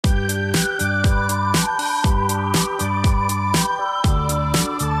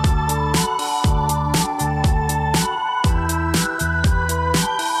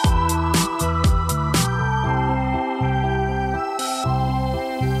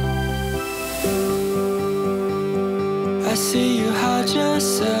I see you hide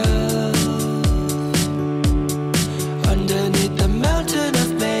yourself underneath the mountain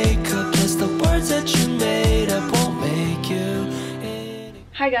of makeup. Plus the words that you made up won't make you.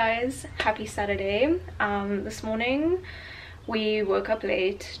 Hi guys, happy Saturday. This morning we woke up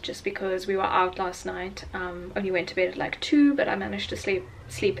late just because we were out last night. Only went to bed at like 2, but I managed to sleep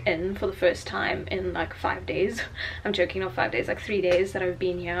in for the first time in like 5 days. I'm joking, not 5 days, like 3 days that I've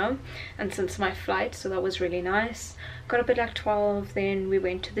been here, and since my flight, so that was really nice. Got up at like 12, then we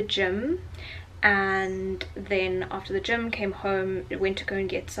went to the gym, and then after the gym came home, went to go and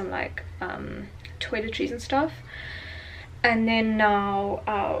get some like toiletries and stuff. And then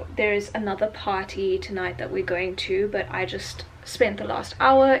now there's another party tonight that we're going to, but I just spent the last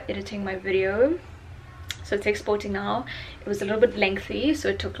hour editing my video, so it's exporting now. It was a little bit lengthy, so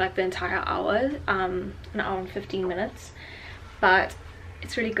it took like the entire hour, an hour and 15 minutes, but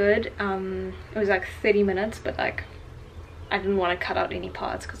it's really good. It was like 30 minutes, but like I didn't want to cut out any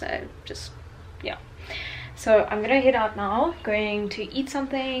parts because I just, yeah. So I'm gonna head out now, going to eat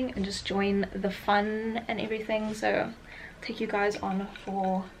something and just join the fun and everything. So take you guys on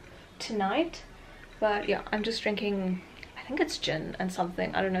for tonight. But yeah, I'm just drinking, I think it's gin and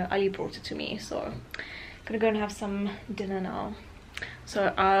something, I don't know, Ali brought it to me, so I'm gonna go and have some dinner now.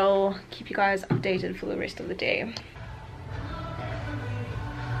 So I'll keep you guys updated for the rest of the day.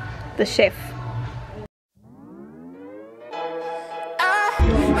 The chef.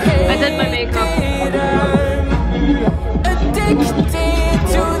 I did my makeup.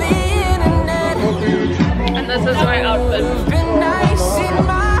 And this is my outfit.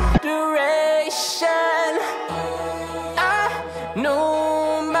 I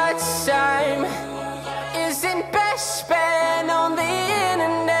know my time isn't best spent on the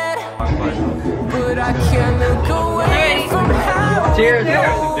internet, but I can't look away from how cheers.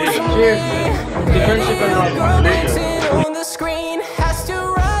 Cheers. The friendship and on the screen has to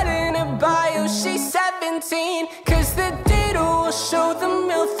write in a bio she's 17, cause the data will show them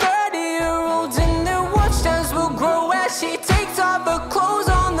real 30-year-olds and their watch times will grow as she takes off her clothes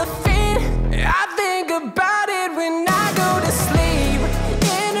on the feed. I think about it when I go to sleep.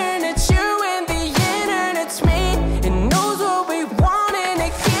 Internet's you and the internet's me. It knows what we want and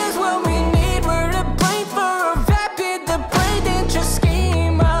it gives what we need. We're to blame for a rapid, the brain interest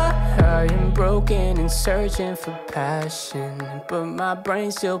schema. I am broken and searching for passion, but my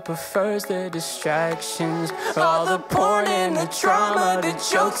brain still prefers the distractions. All the porn and the drama, the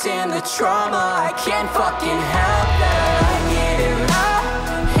jokes and the trauma, I can't fucking help that. I get it. I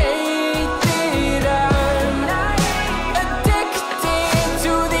hate that I'm addicted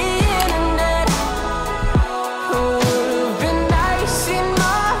to the internet. Would've been nice in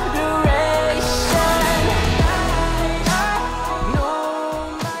moderation. I know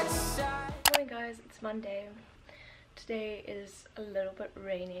my time. Morning guys, it's Monday. Today is a little bit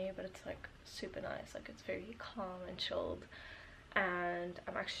rainy, but it's like super nice, like it's very calm and chilled, and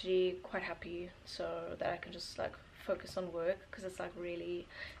I'm actually quite happy so that I can just like focus on work because it's like really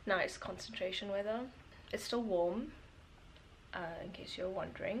nice concentration weather. It's still warm, in case you're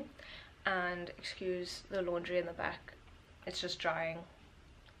wondering, and excuse the laundry in the back, it's just drying.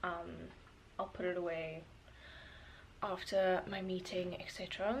 I'll put it away after my meeting,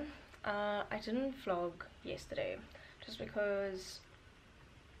 etc. I didn't vlog yesterday just because,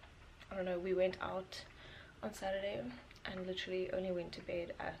 I don't know, we went out on Saturday and literally only went to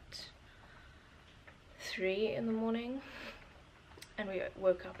bed at 3 in the morning, and we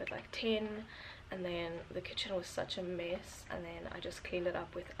woke up at like 10, and then the kitchen was such a mess, and then I just cleaned it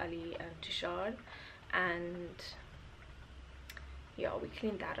up with Ali and Tushar, and yeah, we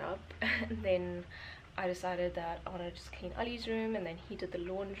cleaned that up. And then I decided that I want to just clean Ali's room, and then he did the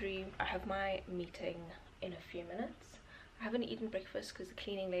laundry. I have my meeting in a few minutes. I haven't eaten breakfast because the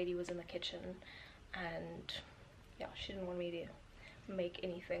cleaning lady was in the kitchen, and yeah, she didn't want me to make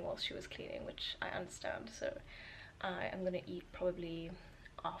anything while she was cleaning, which I understand. So I'm gonna eat probably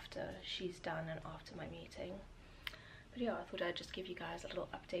after she's done and after my meeting. But yeah, I thought I'd just give you guys a little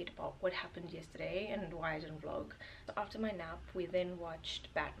update about what happened yesterday and why I didn't vlog. So after my nap, we then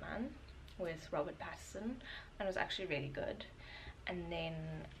watched Batman with Robert Pattinson, and it was actually really good. And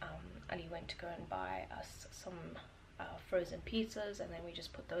then Ali went to go and buy us some frozen pizzas, and then we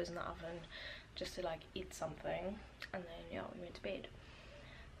just put those in the oven just to like eat something, and then yeah, we went to bed.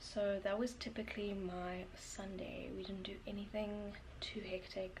 So that was typically my Sunday. We didn't do anything too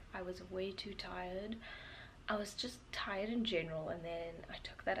hectic. I was way too tired. I was just tired in general, and then I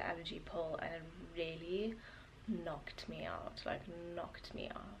took that allergy pill and it really knocked me out, like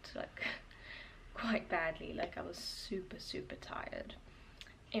quite badly. Like I was super tired.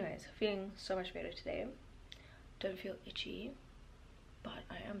 Anyways, feeling so much better today. don't feel itchy, but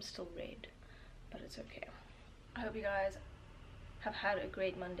I am still red, but it's okay. I hope you guys have had a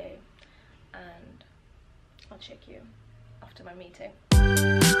great Monday, and I'll check you after my meeting.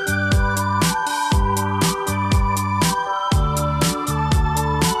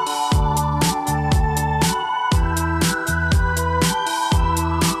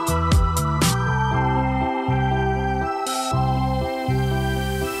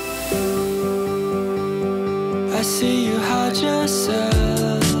 I see you hide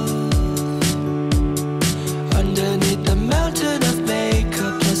yourself underneath the mountain of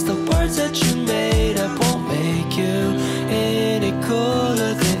makeup, plus the words that you made up won't make you any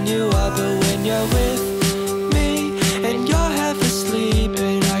cooler than you are. But when you're with me and you're half asleep,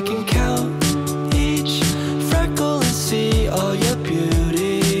 and I can count each freckle and see all your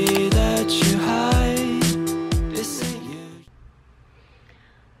beauty that you hide. This ain't you.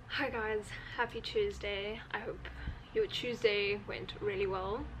 Hi guys, happy Tuesday. I hope your Tuesday went really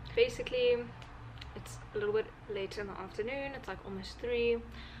well. Basically, it's a little bit later in the afternoon. It's like almost 3.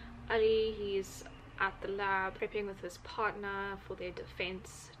 Ali, he's at the lab prepping with his partner for their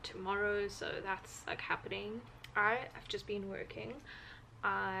defense tomorrow, so that's like happening. I've just been working.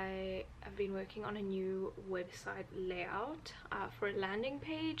 I have been working on a new website layout for a landing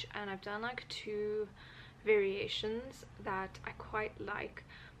page, and I've done like 2 variations that I quite like,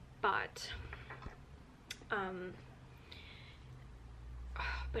 but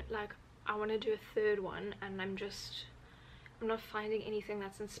like I want to do a 3rd one, and I'm not finding anything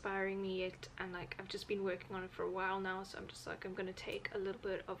that's inspiring me yet, and like I've just been working on it for a while now, so I'm just like, I'm gonna take a little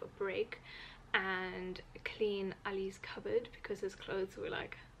bit of a break and clean Ali's cupboard because his clothes were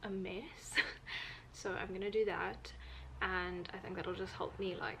like a mess. So I'm gonna do that, and I think that'll just help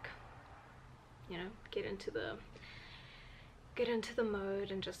me, like, you know, get into the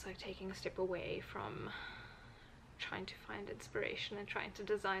mode and just like taking a step away from trying to find inspiration and trying to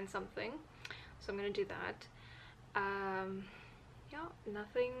design something. So I'm gonna do that. Yeah,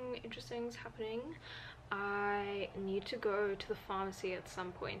 nothing interesting is happening. I need to go to the pharmacy at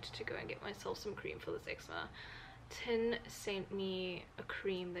some point to go and get myself some cream for this eczema. Tin sent me a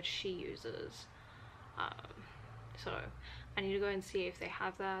cream that she uses, so I need to go and see if they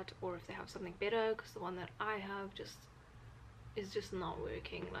have that or if they have something better, because the one that I have is just not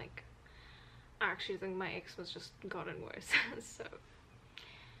working. Like, I actually think my eczema's just gotten worse. So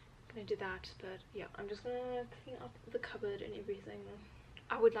I'm gonna do that. But yeah, I'm just gonna clean up the cupboard and everything.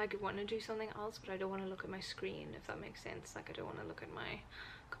 I would like want to do something else, but I don't want to look at my screen, if that makes sense. Like, I don't want to look at my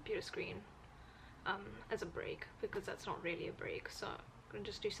computer screen as a break, because that's not really a break. So I'm gonna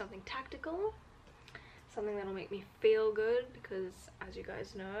just do something tactical, something that'll make me feel good, because as you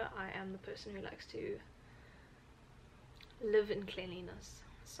guys know, I am the person who likes to live in cleanliness.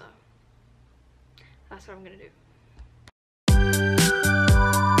 So that's what I'm gonna do.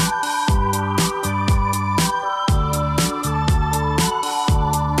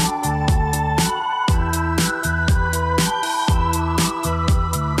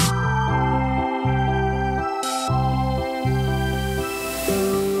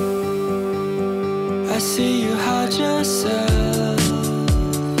 I see you hide yourself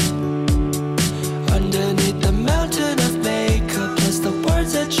underneath the mountain of makeup, plus the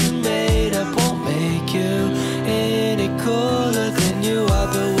words that you made up won't make you any cooler than you are.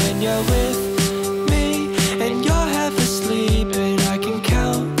 But when you're with me and you're half asleep, and I can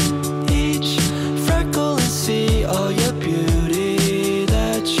count each freckle and see all your beauty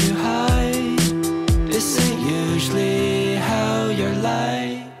that you hide. This ain't usually how you're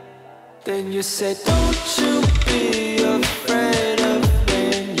like. Then you say, don't you be afraid of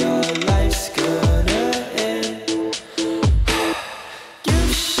when your life's gonna end. You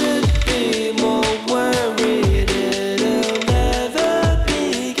should be more worried it'll never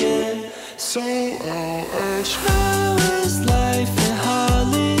begin. So I'll ask, how is life in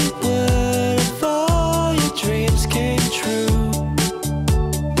Hollywood if all your dreams came true?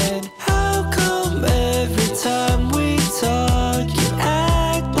 Then how come every time we talk you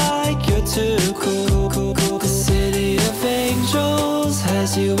act like you're too cool? The city of angels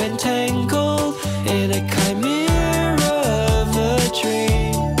has you entangled in a chimera of a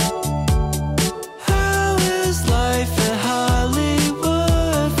dream. How is life in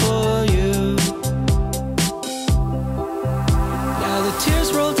Hollywood for you? Now the tears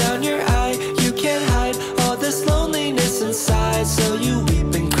roll down your eye, you can't hide all this loneliness inside, so you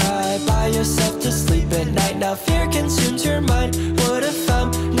weep and cry by yourself to sleep at night. Now fear consumes your mind. What if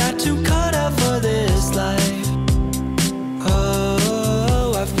I'm not too caught up for this life?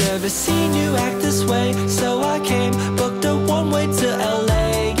 Oh, I've never seen you act this way, so I came, booked a one-way to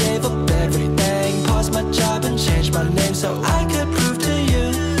LA, gave up everything, paused my job and changed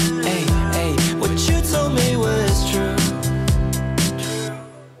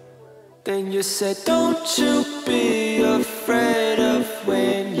said, don't you be afraid of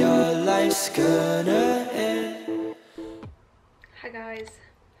when your life's gonna end. Hi guys,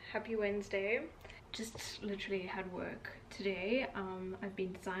 happy Wednesday. Just literally had work today. I've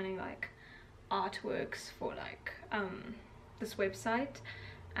been designing like artworks for like this website,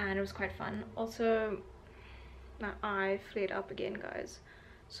 and it was quite fun. Also, my eye flared up again, guys,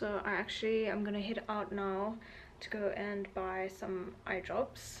 so I'm gonna head out now to go and buy some eye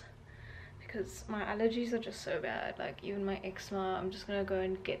drops because my allergies are just so bad, like even my eczema. I'm just gonna go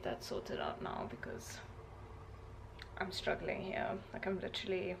and get that sorted out now because I'm struggling here. Like I'm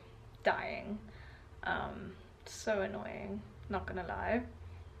literally dying. So annoying, not gonna lie.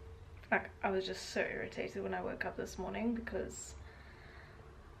 Like I was just so irritated when I woke up this morning because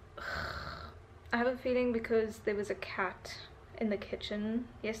I have a feeling because there was a cat in the kitchen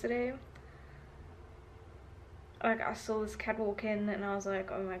yesterday. Like I saw this cat walk in and I was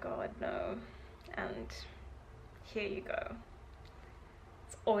like, oh my god, no. And here you go.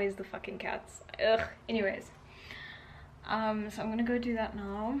 It's always the fucking cats. Ugh. Anyways, so I'm gonna go do that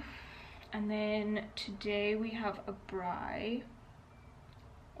now. And then today we have a braai,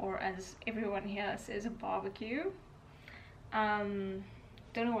 or as everyone here says, a barbecue. Don't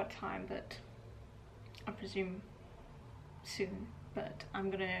know what time, but I presume soon. But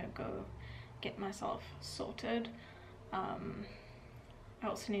I'm gonna go get myself sorted. I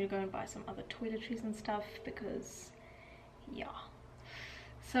also need to go and buy some other toiletries and stuff because yeah.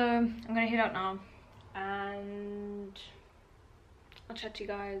 So I'm gonna head out now and I'll chat to you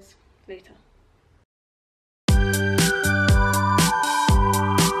guys later.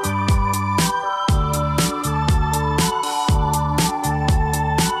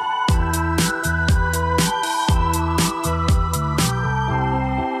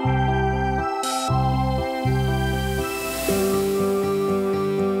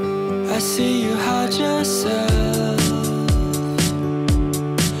 I see you hide yourself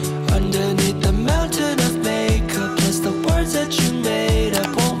underneath the mountain of makeup. Plus the words that you made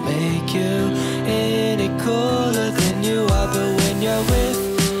up won't make you any cooler than you are. But when you're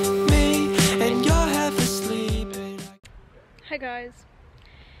with me and you're half asleep. Hi guys,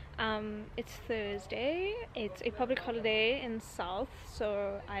 it's Thursday. It's a public holiday in South,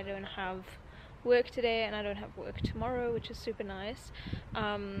 so I don't have work today and I don't have work tomorrow, which is super nice.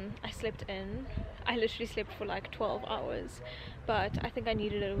 I slept in. I literally slept for like 12 hours, but I think I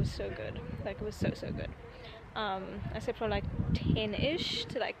needed it. It was so good. Like it was so good. I slept from like 10ish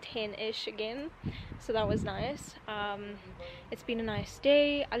to like 10ish again, so that was nice. It's been a nice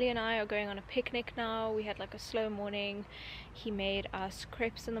day. Ali and I are going on a picnic now. We had like a slow morning. He made us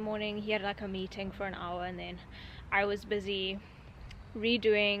crepes in the morning. He had like a meeting for an hour, and then I was busy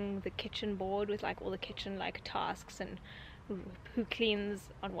redoing the kitchen board with like all the kitchen like tasks and who cleans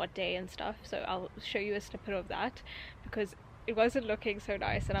on what day and stuff. So I'll show you a snippet of that because it wasn't looking so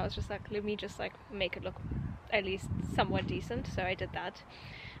nice, and I was just like, let me just like make it look at least somewhat decent. So I did that,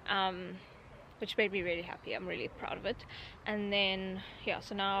 which made me really happy. I'm really proud of it. And then yeah,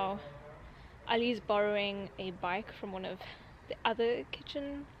 so now Ali's borrowing a bike from one of the other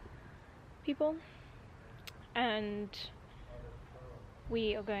kitchen people, and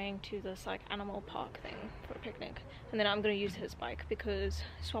we are going to this like animal park thing for a picnic, and then I'm going to use his bike because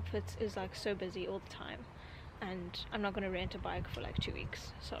Swapfits is like so busy all the time, and I'm not going to rent a bike for like 2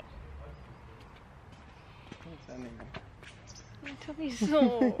 weeks. So tell me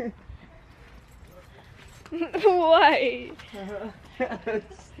so. Why?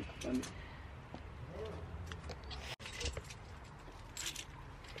 That's funny.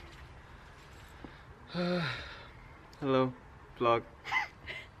 Hello, vlog.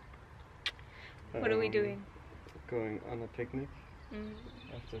 What are we doing? Going on a picnic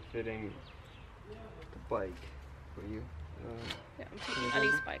after fitting the bike for you. Yeah, I'm taking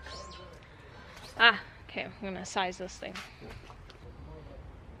Ali's bike. Ah, okay, I'm gonna size this thing.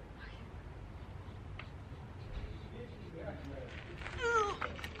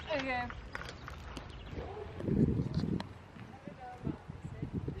 Okay.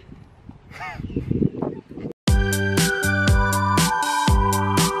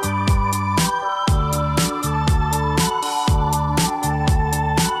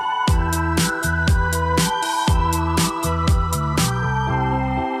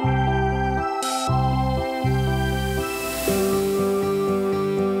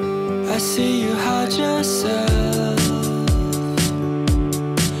 I see you hide yourself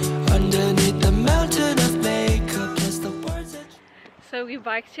underneath the mountain of makeup. Plus the words that So we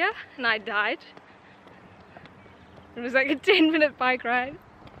biked here and I died. It was like a 10-minute bike ride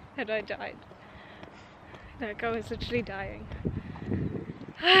and I died. Like I was literally dying.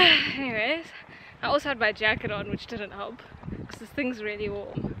 Anyways, I also had my jacket on, which didn't help because this thing's really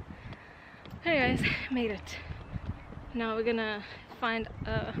warm. Hey guys, made it. Now we're gonna find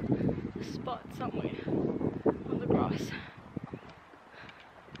a spot somewhere on the grass.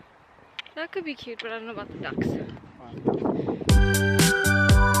 That could be cute, but I don't know about the ducks.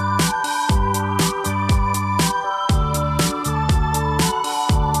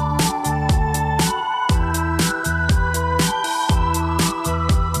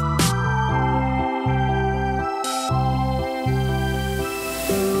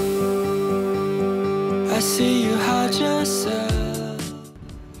 I see you hide yourself.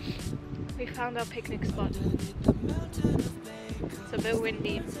 We found our picnic spot. It's a bit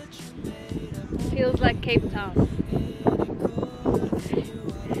windy. Feels like Cape Town.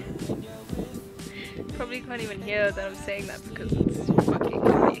 Probably can't even hear that I'm saying that because it's fucking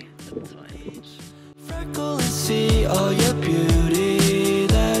windy. That's fine. Freckle and see all your beauty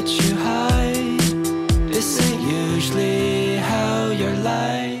that you hide. This ain't usually how you're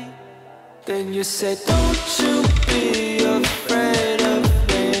like. Then you said, don't you be afraid of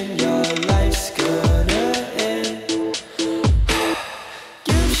when your life's gonna end.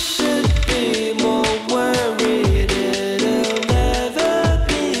 You should be more worried it'll never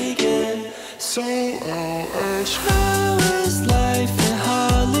begin. So I'll ask, how is life in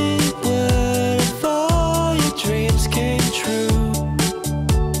Hollywood if all your dreams came true?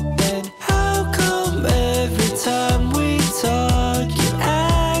 And how come every time we talk you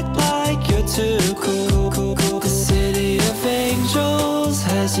act like you're too cool? The city of angels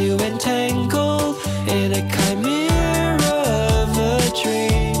has you entangled in a chimera of a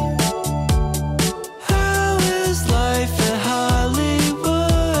dream. How is life in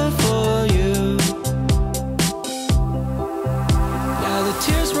Hollywood for you? Now the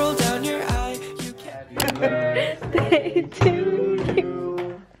tears roll down your eye. You can't. They do.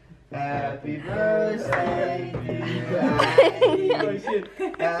 Happy birthday,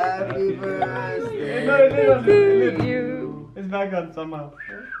 happy birthday. To you. It's back on somehow.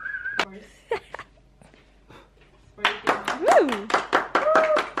 Woo!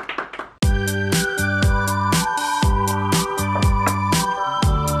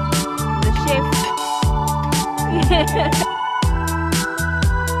 The chef.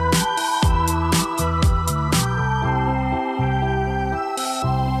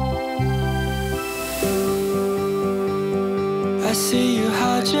 I see you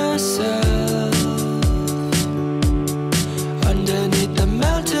hide yourself underneath the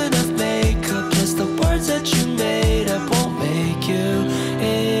mountain of makeup. Plus the words that you made up won't make you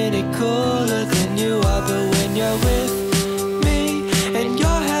any cooler than you are. But when you're with me and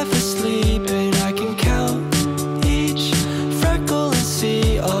you're half asleep and I can count each freckle and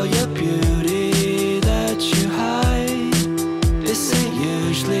see all your beauty that you hide. This ain't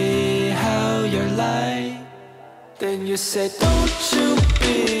usually how you're like. Then you said, don't you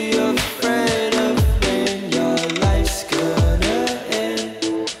be afraid of when your life's gonna end.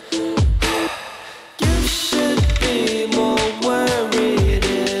 You should be more worried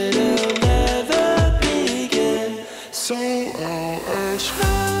it'll never begin. So I'll ask,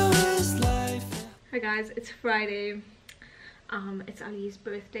 how is life? Hi guys, it's Friday. It's Ali's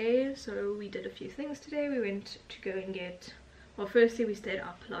birthday, so we did a few things today. We went to go and get, well, firstly we stayed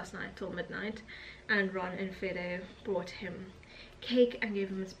up last night till midnight, and Ron and Fede brought him cake and gave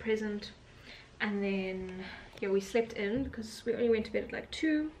him his present. And then yeah, we slept in because we only went to bed at like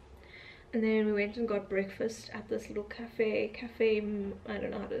 2. And then we went and got breakfast at this little cafe I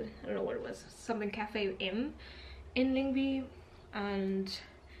don't know what it was, something Cafe M in Lyngby. And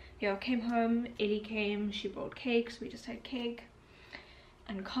yeah, I came home, Ellie came, she brought cake, so we just had cake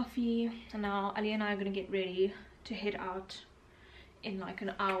and coffee. And now Ali and I are gonna get ready to head out in like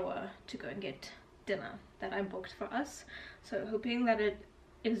an hour to go and get dinner that I booked for us. So hoping that it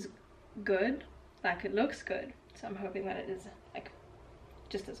is good, like it looks good. So I'm hoping that it is like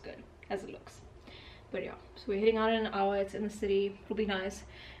just as good as it looks. But yeah, so we're heading out in an hour. It's in the city, it'll be nice.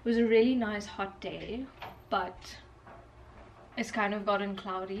 It was a really nice hot day, but it's kind of gotten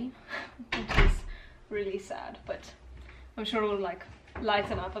cloudy, which is really sad, but I'm sure it'll like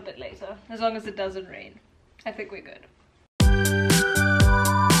lighten up a bit later, as long as it doesn't rain. I think we're good.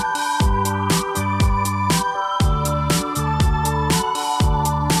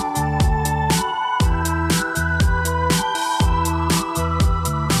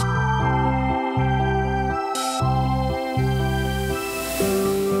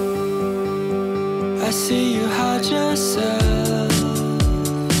 I see you hide yourself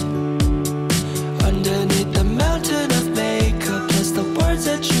underneath the mountain of makeup. Plus the words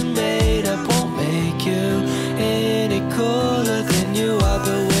that you made up won't make you any cooler than you are.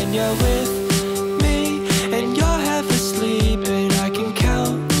 But when you're with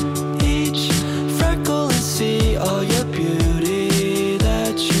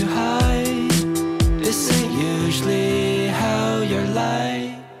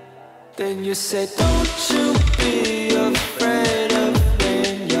say, don't you be afraid of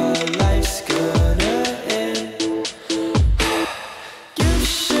when your life's gonna end. You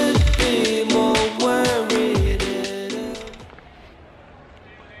should be more worried.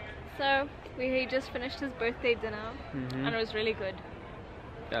 So we just finished his birthday dinner, and it was really good.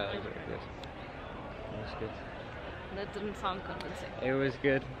 Yeah, it was really good. It was good. That didn't sound convincing. It was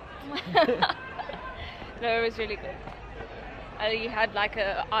good. No, it was really good. You had like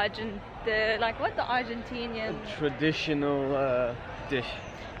the Argentinian Traditional dish.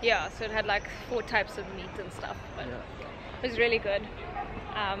 Yeah, so it had like 4 types of meat and stuff, but it was really good.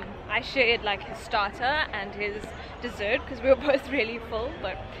 I shared like his starter and his dessert because we were both really full,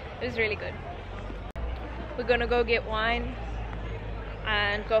 but it was really good. We're gonna go get wine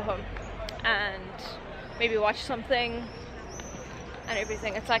and go home and maybe watch something and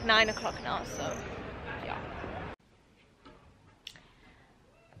everything. It's like 9 o'clock now, so yeah.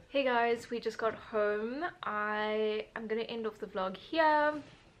 Hey guys, we just got home. I am gonna end off the vlog here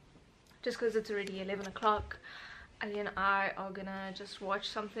just because it's already 11 o'clock. Ali and I are gonna just watch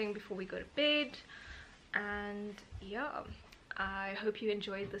something before we go to bed, and yeah, I hope you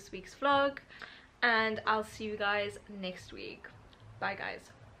enjoyed this week's vlog, and I'll see you guys next week. Bye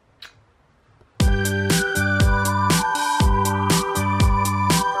guys.